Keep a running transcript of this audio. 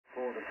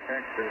Code of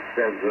Texas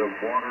says the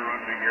water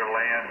under your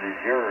land is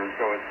yours,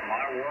 so it's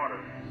my water.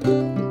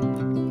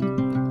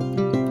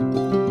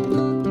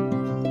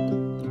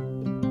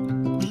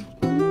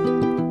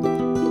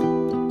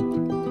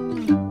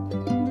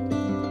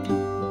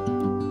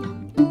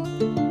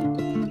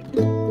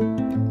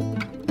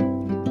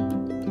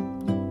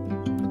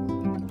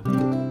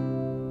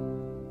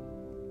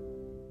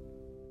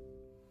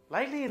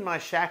 Lately in my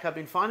shack, I've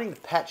been finding the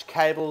patch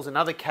cables and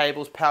other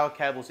cables, power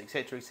cables,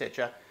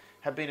 etc.,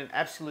 have been an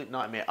absolute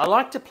nightmare. I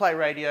like to play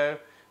radio,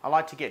 I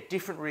like to get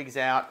different rigs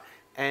out,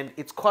 and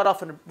it's quite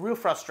often a real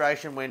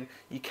frustration when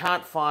you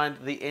can't find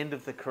the end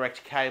of the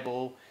correct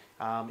cable.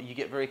 You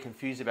get very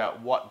confused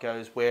about what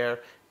goes where,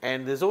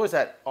 and there's always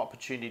that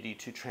opportunity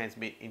to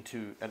transmit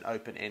into an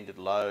open-ended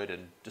load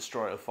and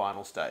destroy a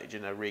final stage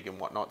in a rig and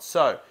whatnot.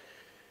 So,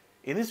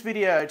 in this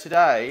video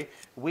today,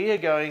 we are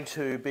going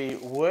to be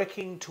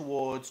working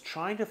towards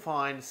trying to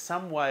find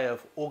some way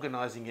of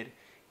organising it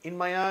in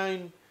my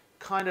own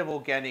kind of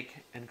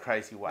organic and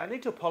crazy way. I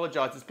need to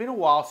apologise, it's been a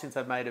while since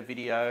I've made a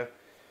video.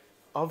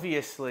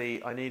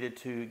 Obviously, I needed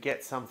to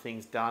get some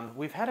things done.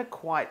 We've had a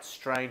quite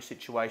strange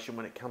situation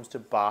when it comes to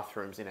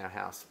bathrooms in our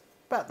house,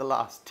 about the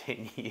last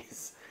 10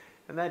 years.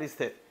 And that is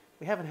that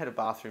we haven't had a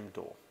bathroom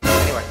door.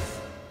 Anyway,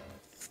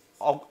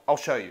 I'll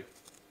show you.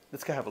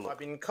 Let's go have a look. I've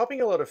been copying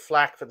a lot of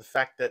flack for the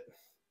fact that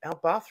our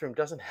bathroom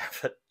doesn't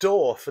have a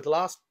door for the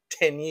last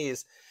 10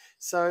 years.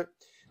 So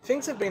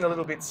things have been a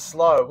little bit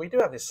slow. We do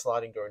have this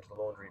sliding door into the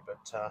laundry,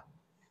 but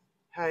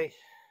hey,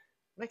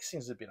 makes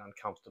things a bit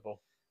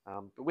uncomfortable.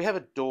 But we have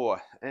a door,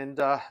 and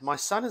my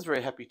son is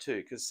very happy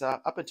too, because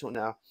up until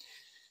now,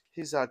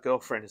 his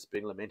girlfriend has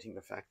been lamenting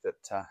the fact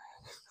that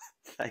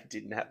they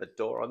didn't have a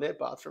door on their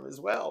bathroom as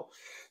well.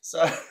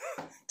 So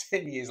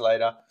 10 years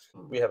later,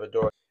 we have a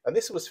door. And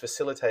this was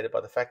facilitated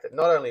by the fact that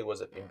not only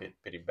was it a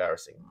bit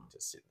embarrassing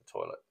to sit in the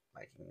toilet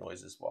making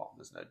noises while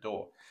there's no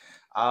door,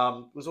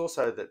 it was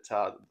also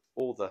that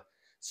all the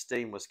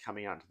steam was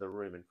coming out into the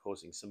room and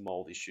causing some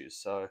mold issues.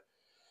 So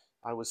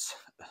I was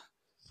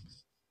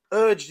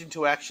urged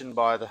into action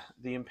by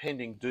the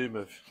impending doom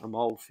of a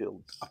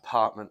mold-filled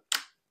apartment.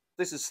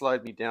 This has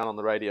slowed me down on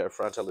the radio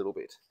front a little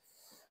bit.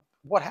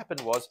 What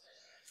happened was,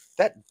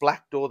 that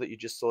black door that you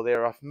just saw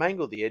there, I've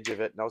mangled the edge of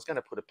it, and I was going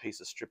to put a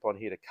piece of strip on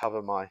here to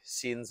cover my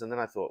sins, and then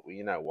I thought, well,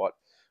 you know what?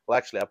 Well,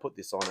 actually, I put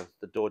this on, and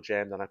the door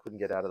jammed, and I couldn't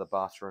get out of the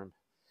bathroom.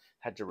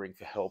 Had to ring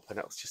for help, and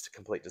it was just a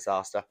complete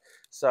disaster.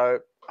 So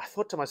I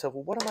thought to myself,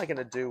 well, what am I going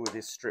to do with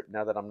this strip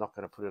now that I'm not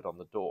going to put it on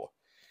the door?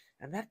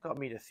 And that got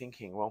me to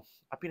thinking, well,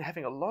 I've been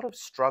having a lot of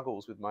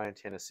struggles with my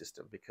antenna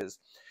system because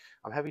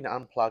I'm having to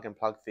unplug and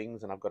plug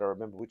things, and I've got to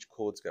remember which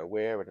cords go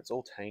where, and it's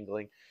all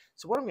tangling.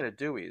 So what I'm going to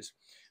do is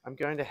I'm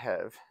going to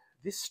have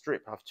this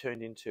strip I've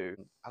turned into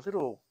a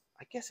little,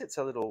 I guess it's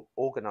a little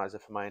organizer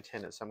for my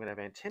antennas. So I'm going to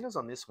have antennas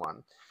on this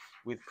one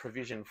with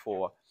provision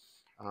for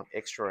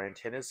extra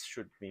antennas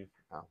should we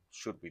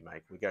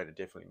make. We're going to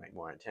definitely make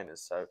more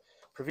antennas. So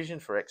provision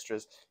for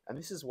extras, and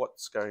this is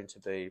what's going to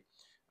be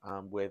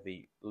where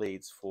the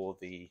leads for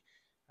the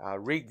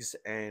rigs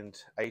and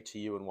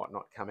ATU and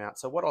whatnot come out.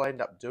 So what I'll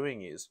end up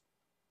doing is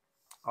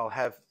I'll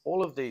have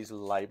all of these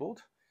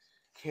labeled,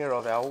 care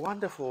of our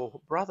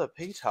wonderful brother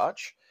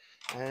P-Touch.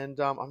 And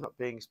I'm not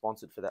being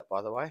sponsored for that,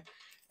 by the way.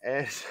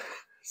 And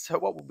so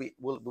what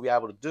we'll be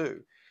able to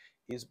do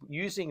is,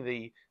 using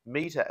the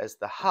meter as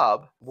the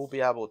hub, we'll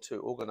be able to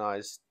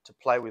organize to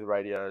play with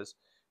radios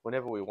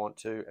whenever we want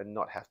to and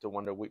not have to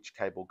wonder which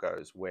cable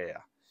goes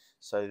where.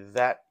 So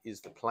that is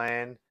the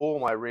plan. All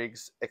my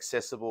rigs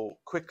accessible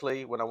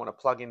quickly when I want to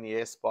plug in the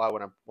S-Spy,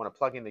 when I want to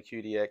plug in the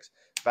QDX,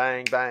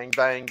 bang, bang,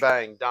 bang,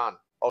 bang, done.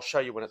 I'll show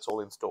you when it's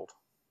all installed.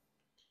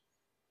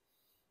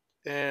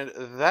 And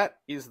that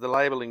is the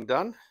labeling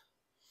done.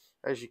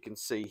 As you can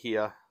see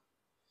here,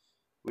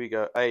 we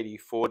go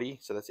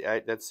 80/40. So that's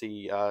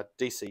the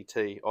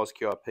DCT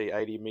OzQRP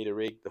 80 meter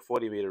rig, the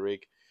 40 meter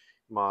rig,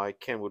 my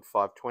Kenwood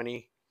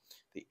 520,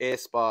 the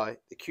AirSpy,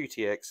 the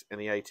QTX,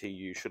 and the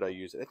ATU. Should I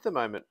use it? At the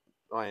moment,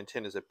 my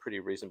antennas are pretty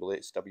reasonable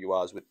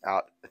SWRs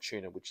without a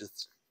tuner, which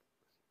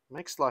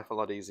makes life a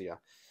lot easier.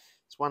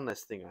 It's one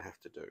less thing I have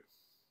to do: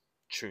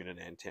 tune an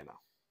antenna.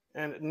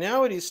 And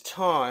now it is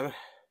time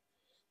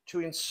to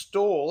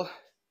install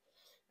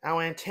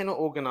our antenna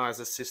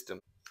organizer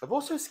system. I've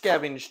also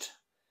scavenged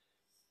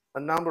a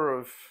number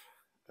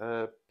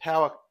of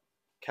power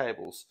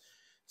cables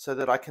so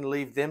that I can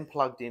leave them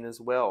plugged in as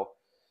well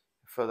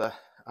for the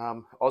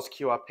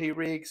OzQRP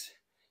rigs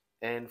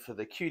and for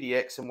the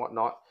QDX and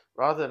whatnot,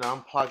 rather than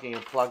unplugging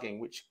and plugging,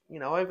 which, you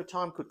know, over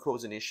time could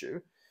cause an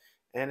issue.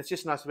 And it's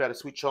just nice to be able to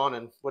switch on,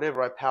 and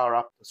whatever I power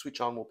up, the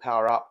switch on will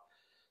power up.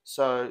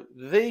 So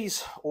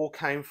these all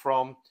came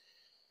from,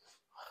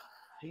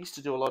 I used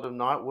to do a lot of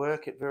night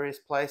work at various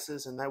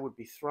places, and they would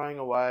be throwing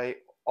away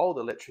old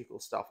electrical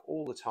stuff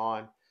all the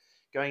time,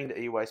 going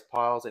into e-waste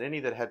piles, and any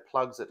that had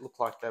plugs that looked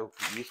like they would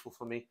be useful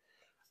for me,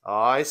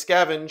 I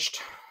scavenged.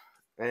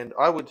 And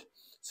I would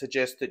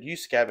suggest that you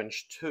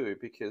scavenge too,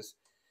 because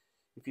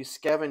if you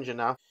scavenge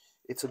enough,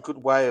 it's a good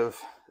way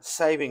of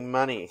saving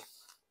money.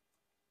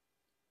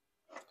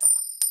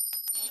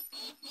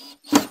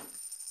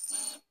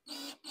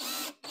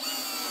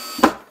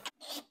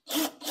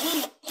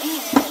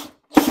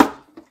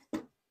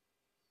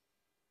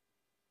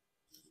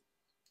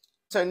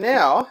 So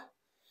now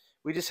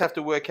we just have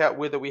to work out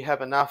whether we have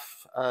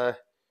enough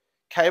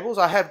cables.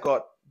 I have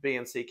got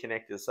BNC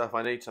connectors, so if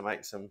I need to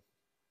make some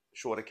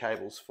shorter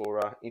cables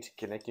for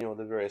interconnecting all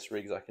the various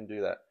rigs, I can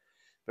do that.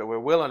 But we're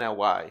well on our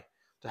way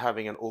to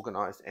having an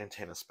organized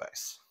antenna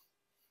space.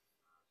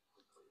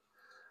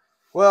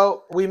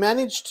 Well, we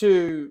managed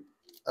to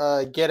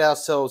get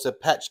ourselves a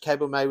patch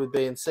cable made with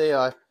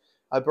BNC.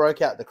 I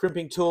broke out the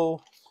crimping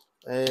tool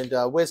and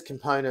Wes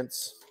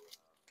Components.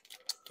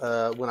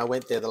 When I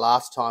went there the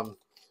last time,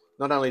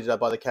 not only did I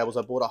buy the cables,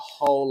 I bought a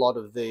whole lot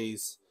of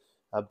these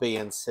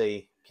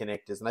BNC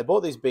connectors. And I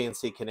bought these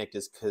BNC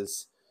connectors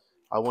because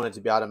I wanted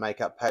to be able to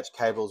make up patch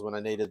cables when I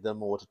needed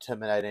them, or to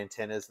terminate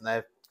antennas.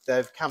 And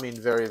they've come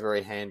in very,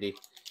 very handy.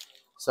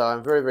 So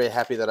I'm very, very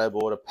happy that I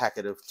bought a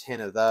packet of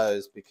 10 of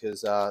those,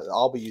 because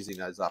I'll be using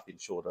those up in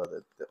short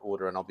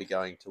order, and I'll be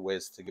going to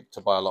Wes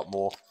to buy a lot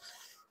more.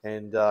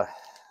 And the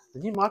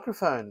new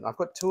microphone, I've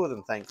got 2 of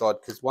them, thank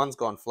God, because one's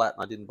gone flat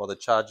and I didn't bother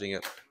charging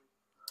it.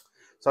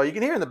 So you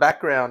can hear in the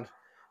background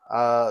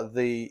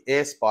the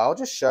air spy. I'll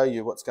just show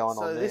you what's going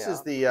on there. So this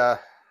is the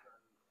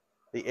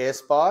air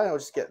spy. I'll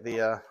just get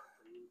the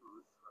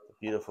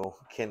beautiful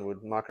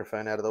Kenwood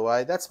microphone out of the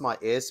way. That's my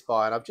air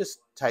spy, and I've just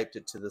taped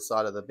it to the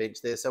side of the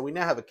bench there. So we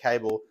now have a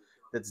cable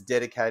that's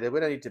dedicated. We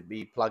don't need to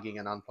be plugging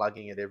and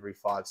unplugging it every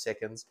 5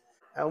 seconds.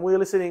 And we're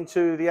listening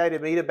to the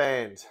 80-meter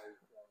band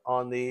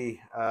on the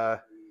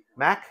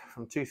Mac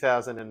from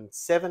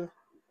 2007.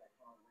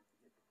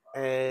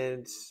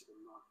 And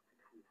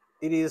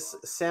it is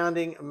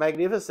sounding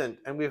magnificent.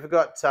 And we've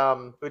got,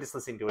 we're just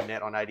listening to a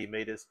net on 80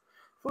 meters.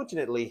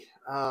 Fortunately,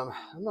 I'm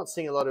not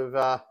seeing a lot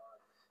of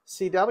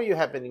CW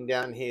happening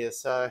down here.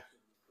 So,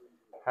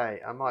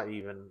 hey, I might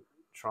even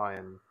try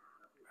and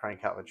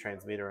crank up the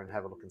transmitter and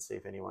have a look and see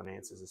if anyone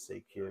answers a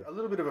CQ. A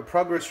little bit of a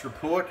progress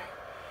report.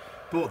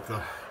 Bought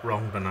the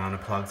wrong banana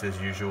plugs as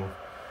usual.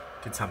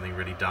 Did something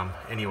really dumb.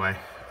 Anyway,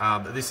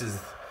 this is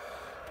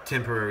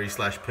temporary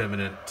 /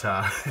 permanent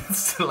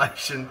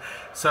installation.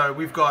 So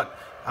we've got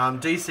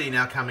DC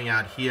now coming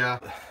out here.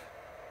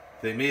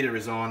 The meter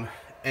is on,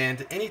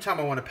 and anytime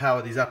I want to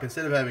power these up,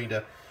 instead of having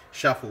to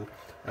shuffle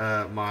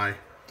my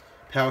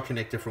power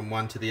connector from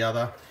one to the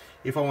other,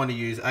 if I want to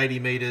use 80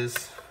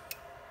 meters,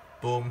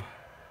 boom,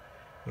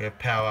 we have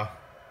power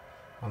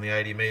on the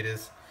 80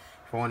 meters.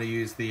 If I want to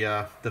use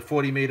the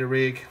 40 meter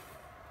rig,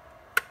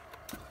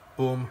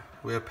 boom,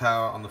 we have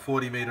power on the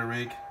 40 meter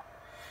rig.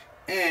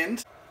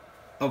 And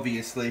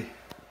obviously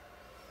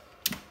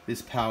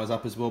this powers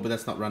up as well, but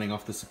that's not running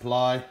off the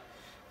supply.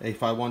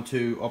 If I want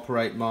to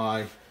operate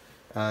my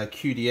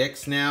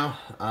QDX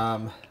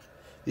now,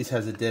 this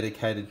has a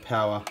dedicated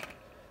power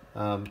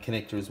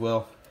connector as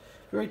well.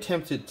 Very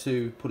tempted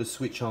to put a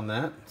switch on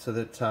that so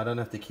that I don't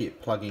have to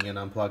keep plugging and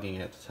unplugging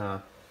it,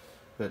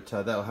 but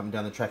that'll happen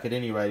down the track. At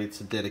any rate,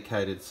 it's a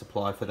dedicated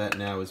supply for that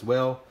now as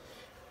well.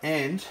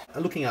 And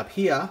looking up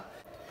here,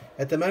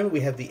 at the moment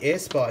we have the air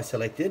spy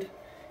selected,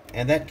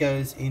 and that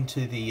goes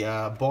into the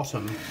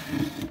bottom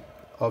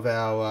of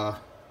our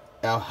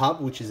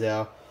hub, which is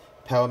our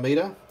power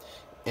meter,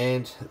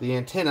 and the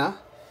antenna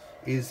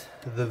is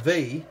the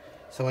V.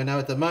 So I know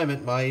at the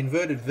moment my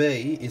inverted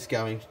V is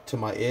going to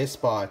my air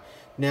spy.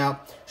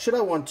 Now, should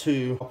I want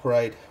to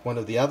operate one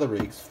of the other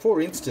rigs, for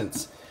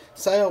instance,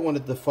 say I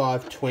wanted the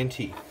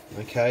 520,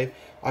 okay,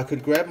 I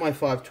could grab my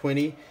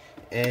 520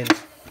 and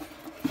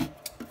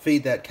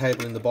feed that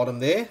cable in the bottom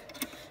there,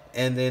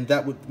 and then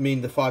that would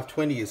mean the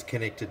 520 is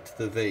connected to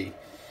the V.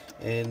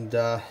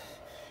 And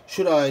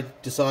should I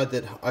decide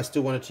that I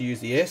still wanted to use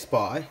the air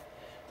spy,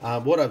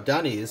 what I've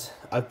done is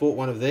I've bought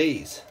one of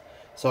these,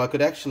 so I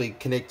could actually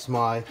connect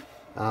my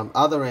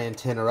other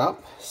antenna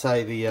up.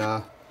 Say the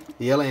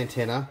L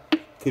antenna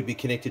could be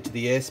connected to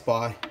the air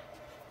spy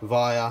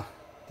via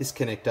this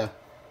connector,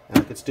 and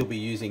I could still be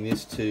using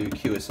this to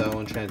QSO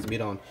and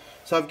transmit on.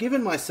 So I've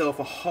given myself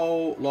a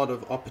whole lot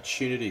of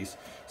opportunities.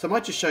 So I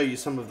might just show you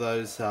some of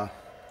those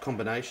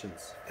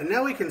combinations. And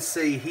now we can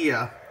see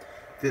here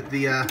that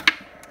the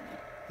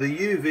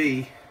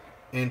UV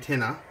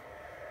antenna,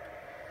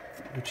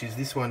 which is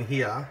this one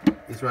here,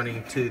 is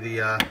running to the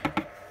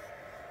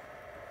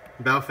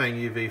Baofeng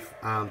UV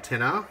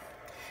 10R,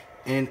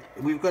 and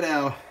we've got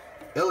our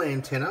L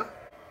antenna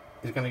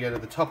is going to go to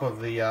the top of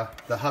the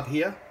hub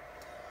here,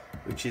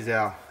 which is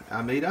our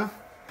meter,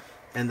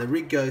 and the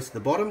rig goes to the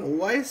bottom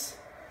always,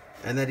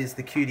 and that is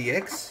the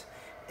QDX.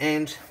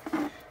 And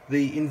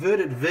the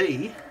inverted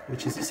V,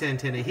 which is this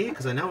antenna here,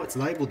 because I know it's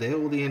labelled there,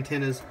 all the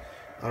antennas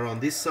are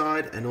on this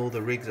side and all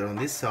the rigs are on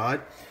this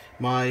side.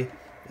 My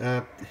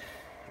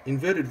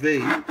inverted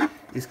V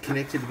is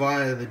connected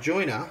via the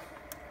joiner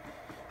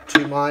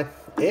to my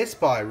air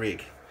spy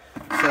rig.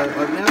 So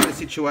I'm now in a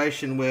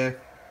situation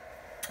where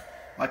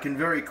I can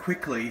very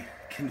quickly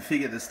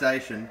configure the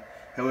station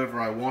however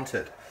I want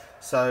it.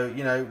 So,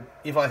 you know,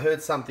 if I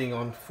heard something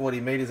on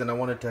 40 meters and I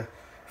wanted to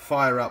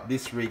fire up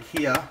this rig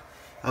here,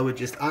 I would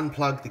just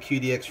unplug the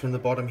QDX from the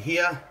bottom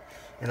here,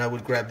 and I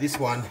would grab this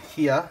one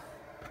here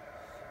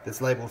that's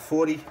labeled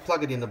 40,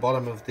 plug it in the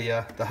bottom of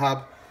the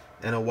hub,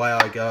 and away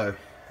I go.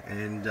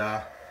 And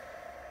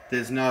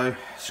there's no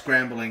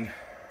scrambling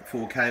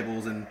for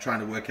cables and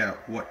trying to work out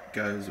what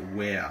goes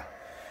where.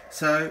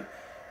 So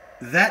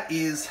that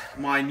is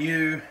my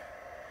new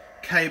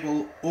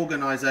cable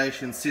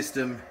organisation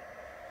system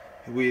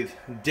with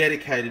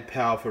dedicated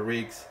power for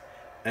rigs,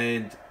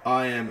 and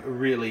I am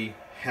really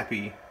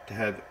happy to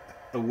have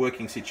a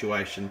working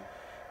situation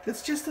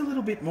that's just a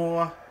little bit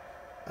more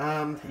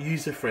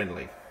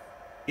user-friendly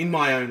in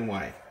my own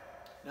way.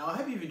 Now, I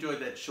hope you've enjoyed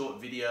that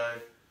short video.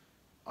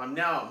 I'm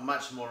now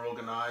much more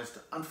organised.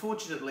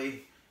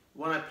 Unfortunately,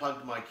 when I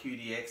plugged my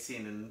QDX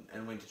in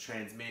and went to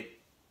transmit,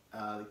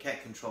 the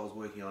cat control's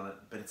working on it,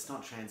 but it's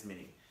not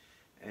transmitting.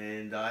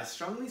 And I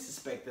strongly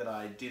suspect that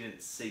I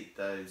didn't seat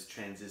those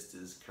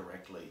transistors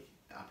correctly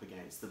up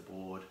against the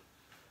board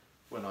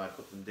when I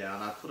put them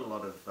down. I put a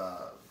lot of,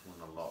 well,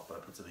 not a lot, but I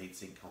put some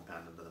heatsink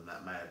compound under them.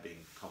 That may have been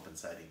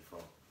compensating for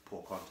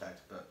poor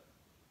contact, but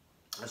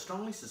I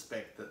strongly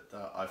suspect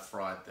that I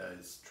fried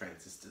those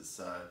transistors.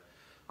 So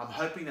I'm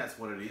hoping that's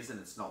what it is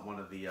and it's not one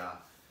of the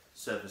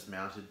surface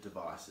mounted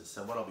devices.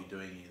 So what I'll be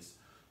doing is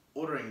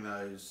ordering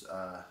those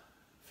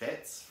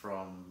FETs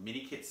from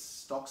Minikits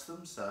stocks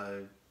them,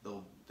 so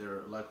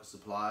they're a local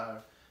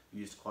supplier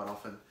used quite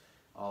often.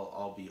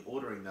 I'll be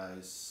ordering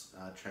those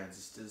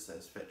transistors,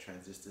 those FET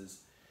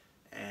transistors,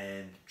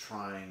 and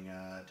trying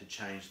to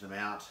change them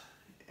out,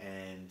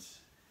 and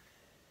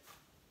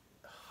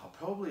I'll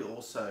probably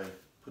also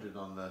put it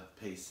on the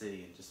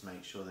PC and just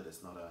make sure that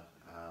it's not a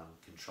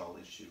control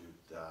issue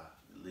with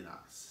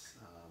Linux.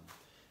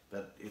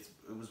 But it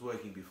was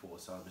working before,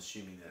 so I'm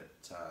assuming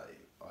that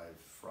I've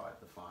fried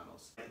the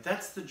finals.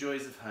 That's the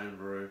joys of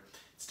homebrew.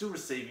 It's still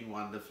receiving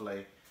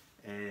wonderfully,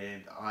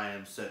 and I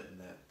am certain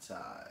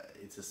that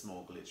it's a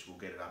small glitch. We'll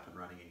get it up and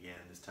running again.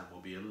 This time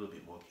we'll be a little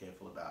bit more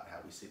careful about how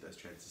we see those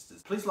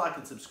transistors. Please like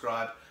and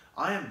subscribe.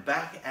 I am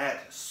back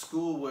at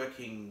school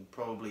working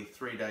probably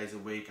 3 days a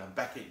week. I'm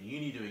back at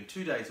uni doing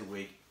 2 days a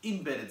week,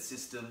 embedded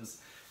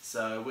systems.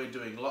 So we're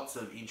doing lots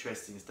of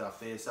interesting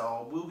stuff there. So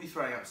I will be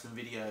throwing up some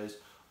videos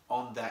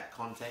on that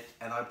content,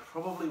 and I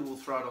probably will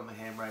throw it on the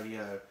ham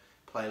radio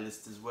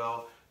playlist as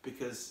well,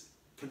 because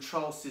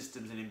control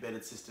systems and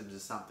embedded systems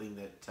is something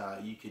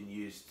that you can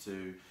use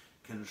to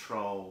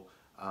control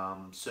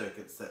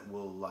circuits that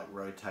will like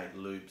rotate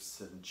loops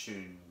and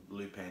tune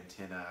loop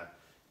antenna,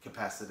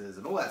 capacitors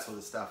and all that sort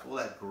of stuff, all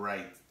that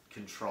great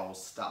control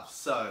stuff.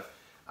 So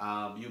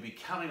you'll be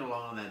coming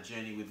along on that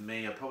journey with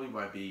me. I probably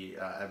won't be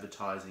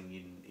advertising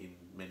in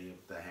many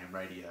of the ham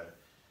radio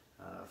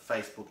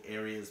Facebook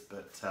areas,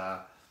 but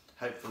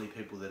hopefully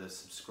people that are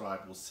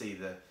subscribed will see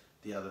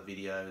the other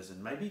videos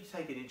and maybe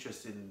take an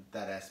interest in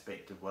that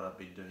aspect of what I've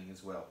been doing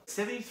as well.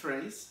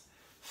 73s,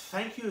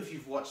 thank you if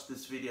you've watched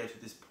this video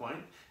to this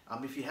point.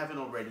 If you haven't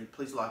already,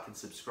 please like and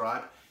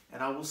subscribe,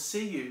 and I will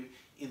see you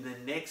in the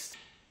next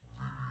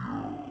video.